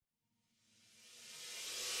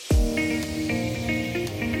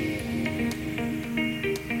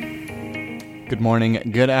Good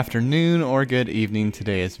morning, good afternoon, or good evening.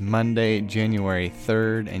 Today is Monday, January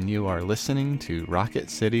 3rd, and you are listening to Rocket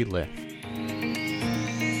City Lift.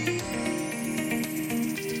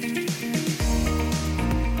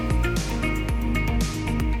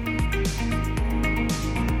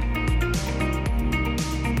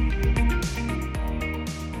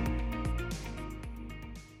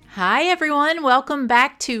 Hi, everyone. Welcome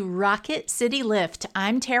back to Rocket City Lift.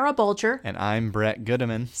 I'm Tara Bolger. And I'm Brett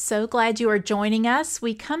Goodeman. So glad you are joining us.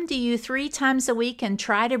 We come to you 3 times a week and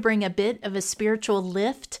try to bring a bit of a spiritual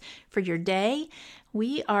lift for your day.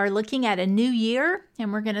 We are looking at a new year,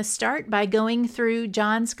 and we're going to start by going through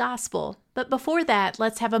John's Gospel. But before that,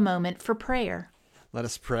 let's have a moment for prayer. Let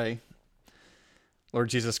us pray. Lord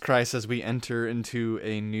Jesus Christ, as we enter into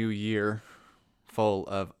a new year full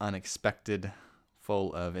of unexpected,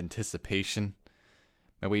 full of anticipation,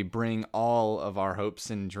 may we bring all of our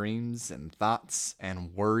hopes and dreams and thoughts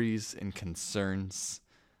and worries and concerns,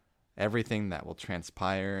 everything that will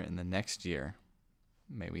transpire in the next year.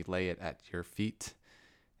 May we lay it at your feet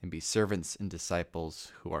and be servants and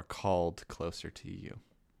disciples who are called closer to you.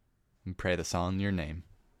 And pray this all in your name.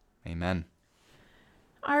 Amen.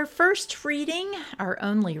 Our first reading, our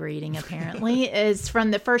only reading apparently, is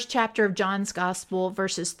from the first chapter of John's Gospel,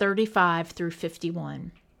 verses 35 through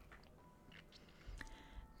 51.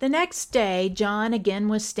 The next day, John again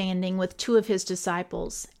was standing with 2 of his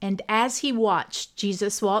disciples, and as he watched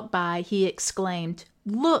Jesus walk by, he exclaimed,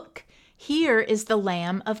 "Look, here is the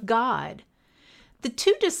Lamb of God." The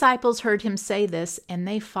 2 disciples heard him say this, and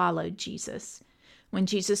they followed Jesus. When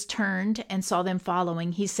Jesus turned and saw them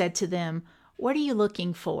following, he said to them, "What are you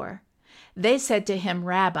looking for?" They said to him,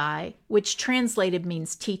 "Rabbi," which translated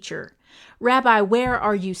means teacher. "Rabbi, where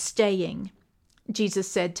are you staying?" Jesus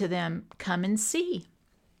said to them, "Come and see."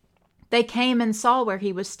 They came and saw where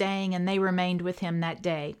he was staying, and they remained with him that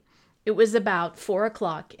day. It was about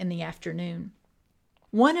 4:00 in the afternoon.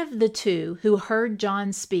 One of the 2 who heard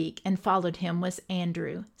John speak and followed him was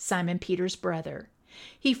Andrew, Simon Peter's brother.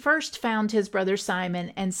 He first found his brother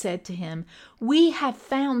Simon and said to him, "We have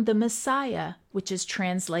found the Messiah," which is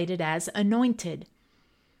translated as anointed.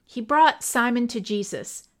 He brought Simon to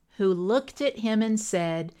Jesus, who looked at him and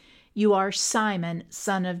said, "You are Simon,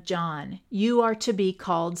 son of John. You are to be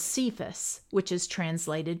called Cephas," which is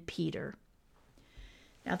translated Peter.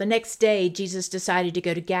 Now the next day, Jesus decided to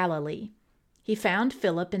go to Galilee. He found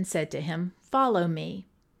Philip and said to him, "Follow me."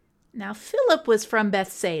 Now Philip was from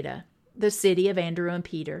Bethsaida, the city of Andrew and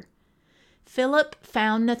Peter. Philip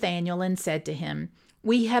found Nathanael and said to him,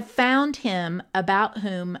 "We have found him about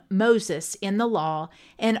whom Moses in the law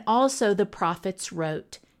and also the prophets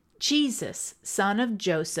wrote, Jesus, son of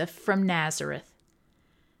Joseph from Nazareth."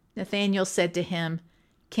 Nathanael said to him,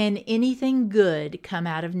 "Can anything good come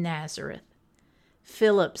out of Nazareth?"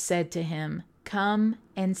 Philip said to him, "Come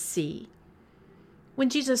and see." When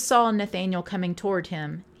Jesus saw Nathanael coming toward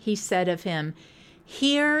him, he said of him,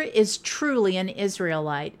 "Here is truly an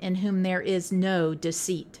Israelite in whom there is no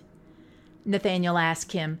deceit." Nathanael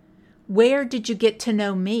asked him, "Where did you get to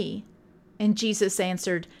know me?" And Jesus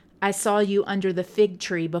answered, "I saw you under the fig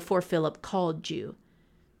tree before Philip called you."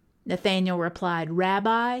 Nathanael replied,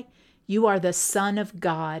 "Rabbi, you are the Son of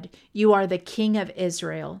God. You are the King of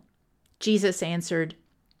Israel." Jesus answered,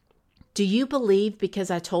 "Do you believe because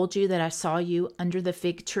I told you that I saw you under the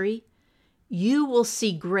fig tree? You will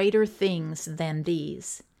see greater things than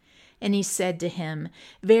these." And he said to him,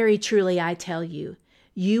 "Very truly I tell you,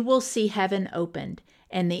 you will see heaven opened,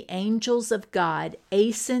 and the angels of God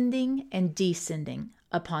ascending and descending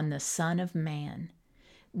upon the Son of Man."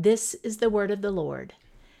 This is the word of the Lord.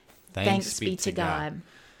 Thanks be to God.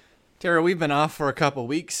 Tara, we've been off for a couple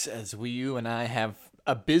weeks as you and I have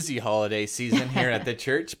a busy holiday season here at the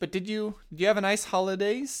church. But did you have a nice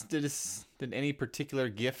holidays? Did any particular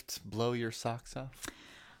gift blow your socks off?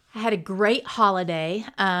 I had a great holiday.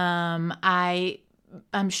 I'm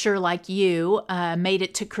sure like you, made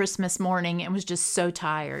it to Christmas morning and was just so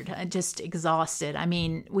tired, just exhausted. I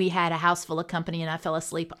mean, we had a house full of company and I fell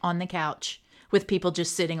asleep on the couch with people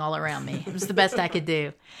just sitting all around me. It was the best I could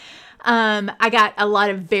do. I got a lot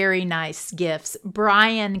of very nice gifts.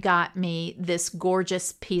 Brian got me this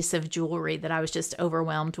gorgeous piece of jewelry that I was just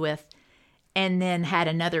overwhelmed with, and then had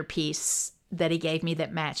another piece that he gave me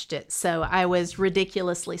that matched it. So I was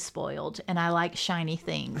ridiculously spoiled, and I like shiny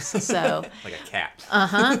things. So like a cat.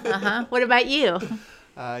 What about you?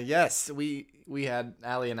 Yes, we had,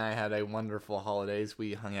 Allie and I had a wonderful holidays.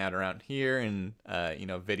 We hung out around here and,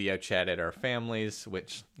 video chatted our families,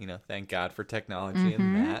 which, thank God for technology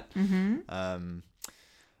and that.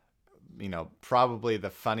 Probably the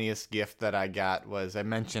funniest gift that I got was, I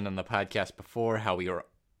mentioned on the podcast before how we were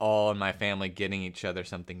all in my family getting each other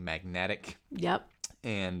something magnetic. Yep.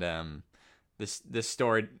 And this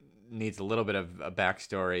story needs a little bit of a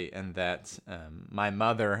backstory, and that my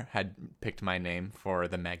mother had picked my name for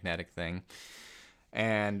the magnetic thing.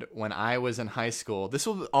 And when I was in high school, this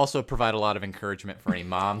will also provide a lot of encouragement for any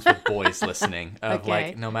moms with boys listening. Of Okay.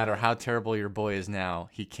 like, no matter how terrible your boy is now,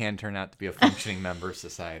 he can turn out to be a functioning member of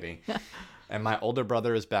society. And my older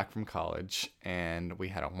brother is back from college, and we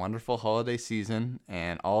had a wonderful holiday season,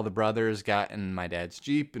 and all the brothers got in my dad's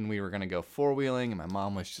Jeep, and we were going to go four-wheeling, and my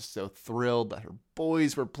mom was just so thrilled that her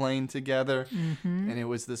boys were playing together, and it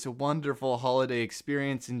was this wonderful holiday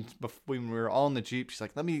experience. And when we were all in the Jeep, she's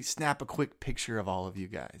like, let me snap a quick picture of all of you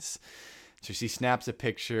guys. So she snaps a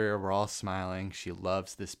picture. We're all smiling. She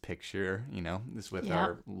loves this picture, this with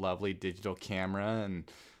our lovely digital camera,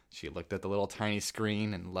 and she looked at the little tiny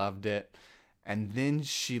screen and loved it. And then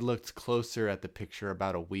she looked closer at the picture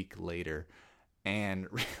about a week later and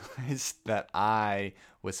realized that I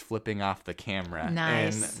was flipping off the camera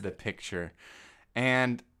Nice. in the picture.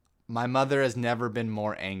 And my mother has never been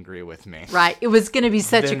more angry with me. Right. It was going to be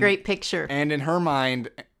such a Then- great picture. And in her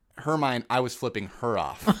mind, I was flipping her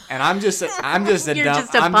off. And I'm just a dumb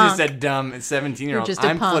 17-year-old. You're just a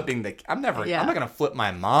I'm punk. flipping I'm not going to flip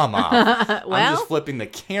my mom off. I'm Well. just flipping the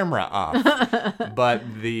camera off. But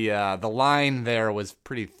the line there was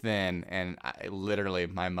pretty thin, and literally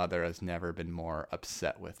my mother has never been more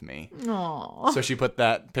upset with me. Aw. So she put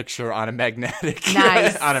that picture on a magnetic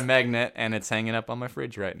Nice. on a magnet, and it's hanging up on my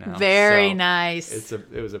fridge right now. Very So nice.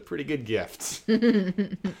 it was a pretty good gift.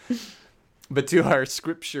 But to our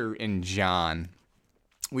scripture in John,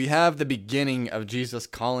 we have the beginning of Jesus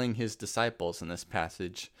calling his disciples in this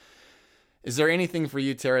passage. Is there anything for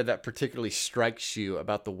you, Tara, that particularly strikes you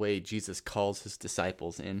about the way Jesus calls his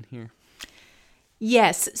disciples in here?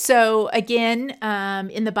 Yes. So again,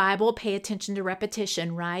 in the Bible, pay attention to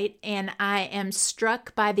repetition, right? And I am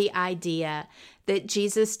struck by the idea that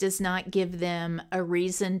Jesus does not give them a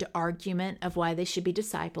reasoned argument of why they should be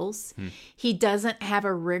disciples. He doesn't have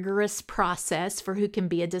a rigorous process for who can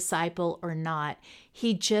be a disciple or not.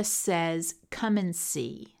 He just says, come and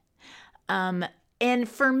see. And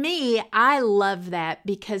for me, I love that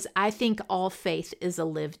because I think all faith is a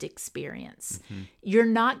lived experience. You're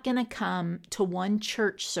not going to come to one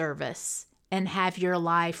church service and have your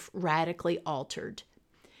life radically altered.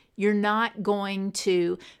 You're not going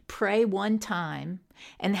to pray one time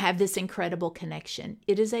and have this incredible connection.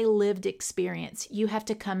 It is a lived experience. You have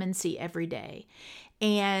to come and see every day.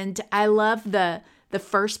 And I love the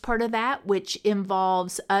first part of that, which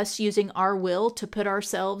involves us using our will to put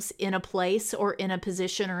ourselves in a place or in a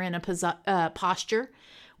position or in a posture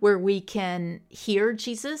where we can hear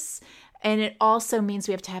Jesus. And it also means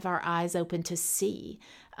we have to have our eyes open to see.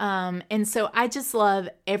 And so I just love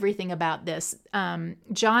everything about this.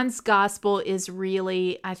 John's gospel is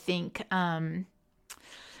really, I think, the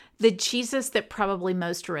Jesus that probably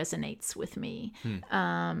most resonates with me.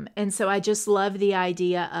 And so I just love the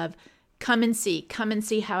idea of come and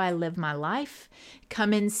see how I live my life,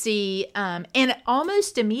 come and see, and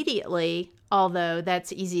almost immediately, although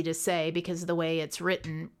that's easy to say because of the way it's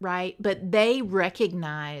written, right? But they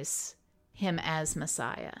recognize him as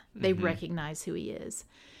Messiah. They recognize who he is.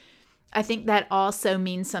 I think that also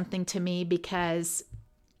means something to me because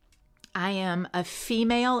I am a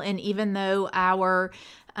female, and even though our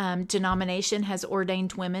denomination has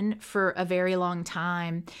ordained women for a very long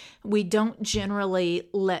time, we don't generally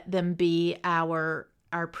let them be our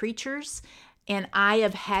preachers. And I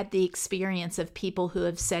have had the experience of people who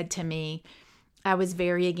have said to me, I was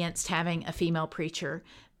very against having a female preacher,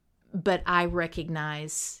 but I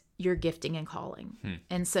recognize your gifting and calling.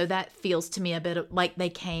 And so that feels to me a bit like they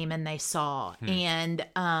came and they saw. And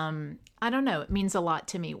I don't know, it means a lot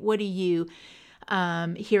to me. What do you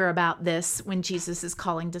hear about this when Jesus is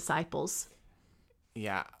calling disciples?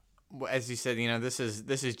 Yeah, as you said, this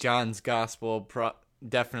is John's gospel,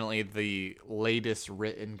 definitely the latest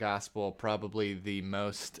written gospel, probably the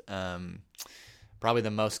most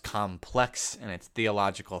complex in its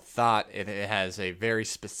theological thought. It has a very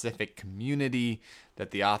specific community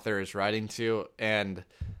that the author is writing to, and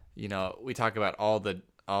we talk about all the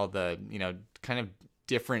kind of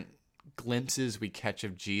different glimpses we catch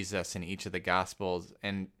of Jesus in each of the Gospels,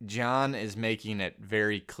 and John is making it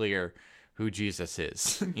very clear who Jesus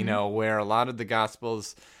is. Where a lot of the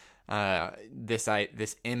Gospels,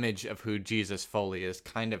 this image of who Jesus fully is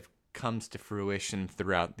kind of comes to fruition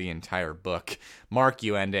throughout the entire book. Mark,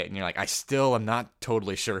 you end it and you're like, I still am not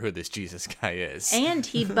totally sure who this Jesus guy is. And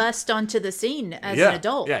he bust onto the scene as an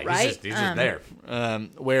adult, right? He's just there.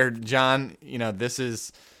 Where John, this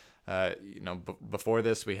is Before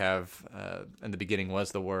this, we have in the beginning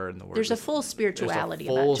was the Word, and the Word. There's a full spirituality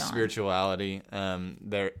there's a full about John. spirituality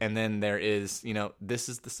there, and then there is, this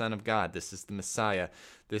is the Son of God, this is the Messiah,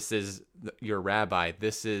 this is your Rabbi,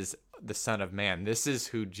 this is the Son of Man, this is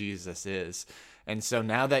who Jesus is. And so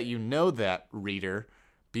now that you know that, reader,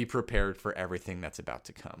 be prepared for everything that's about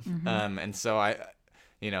to come. Mm-hmm. And so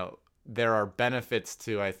there are benefits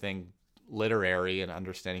to, I think, literary and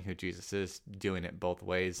understanding who Jesus is, doing it both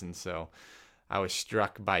ways. And so I was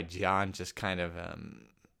struck by John just kind of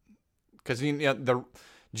because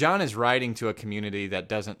John is writing to a community that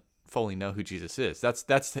doesn't fully know who Jesus is.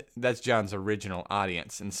 That's John's original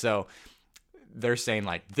audience. And so they're saying,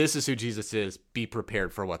 like, this is who Jesus is, be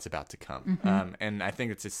prepared for what's about to come. Mm-hmm. And I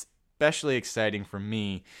think it's especially exciting for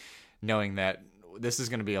me knowing that this is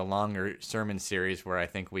going to be a longer sermon series where I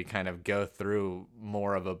think we kind of go through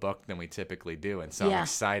more of a book than we typically do. And so I'm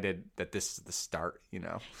excited that this is the start,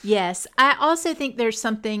 Yes. I also think there's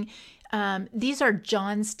something, these are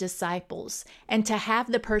John's disciples. And to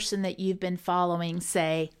have the person that you've been following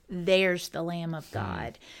say, there's the Lamb of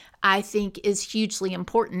God, I think is hugely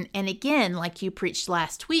important. And again, like you preached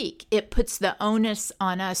last week, it puts the onus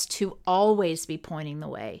on us to always be pointing the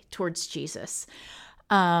way towards Jesus.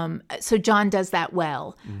 So John does that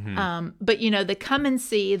well. Mm-hmm. But the come and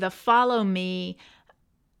see, the follow me,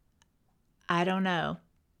 I don't know.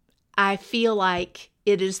 I feel like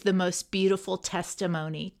it is the most beautiful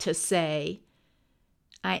testimony to say,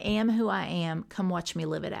 I am who I am. Come watch me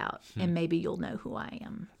live it out. And maybe you'll know who I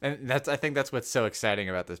am. And I think that's what's so exciting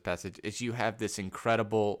about this passage is you have this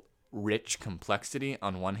incredible rich complexity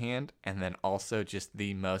on one hand, and then also just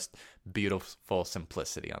the most beautiful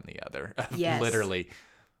simplicity on the other. Yes. Literally,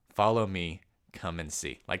 follow me, come and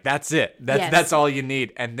see. Like, that's it. That's all you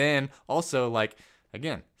need. And then also, like,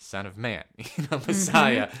 again, Son of Man,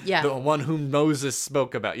 Messiah, the one whom Moses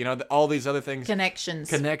spoke about, all these other things. Connections.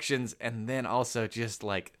 And then also just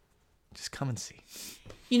come and see.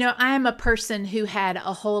 I am a person who had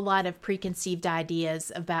a whole lot of preconceived ideas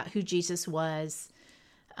about who Jesus was,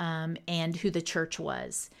 and who the church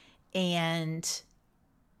was. And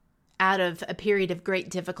out of a period of great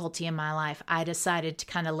difficulty in my life, I decided to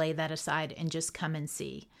kind of lay that aside and just come and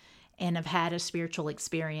see, and have had a spiritual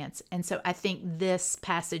experience. And so I think this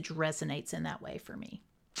passage resonates in that way for me.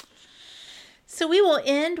 So we will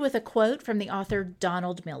end with a quote from the author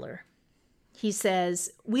Donald Miller. He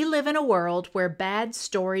says, "We live in a world where bad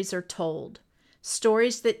stories are told.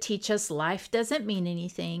 Stories that teach us life doesn't mean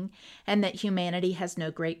anything and that humanity has no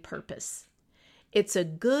great purpose. It's a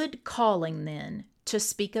good calling, then, to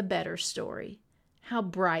speak a better story. How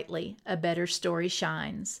brightly a better story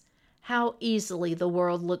shines. How easily the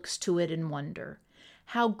world looks to it in wonder.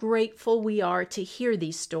 How grateful we are to hear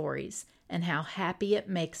these stories, and how happy it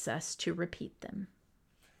makes us to repeat them."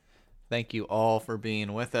 Thank you all for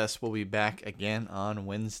being with us. We'll be back again on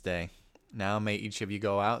Wednesday. Now may each of you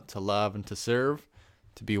go out to love and to serve,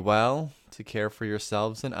 to be well, to care for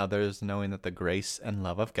yourselves and others, knowing that the grace and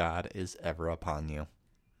love of God is ever upon you.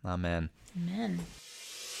 Amen. Amen.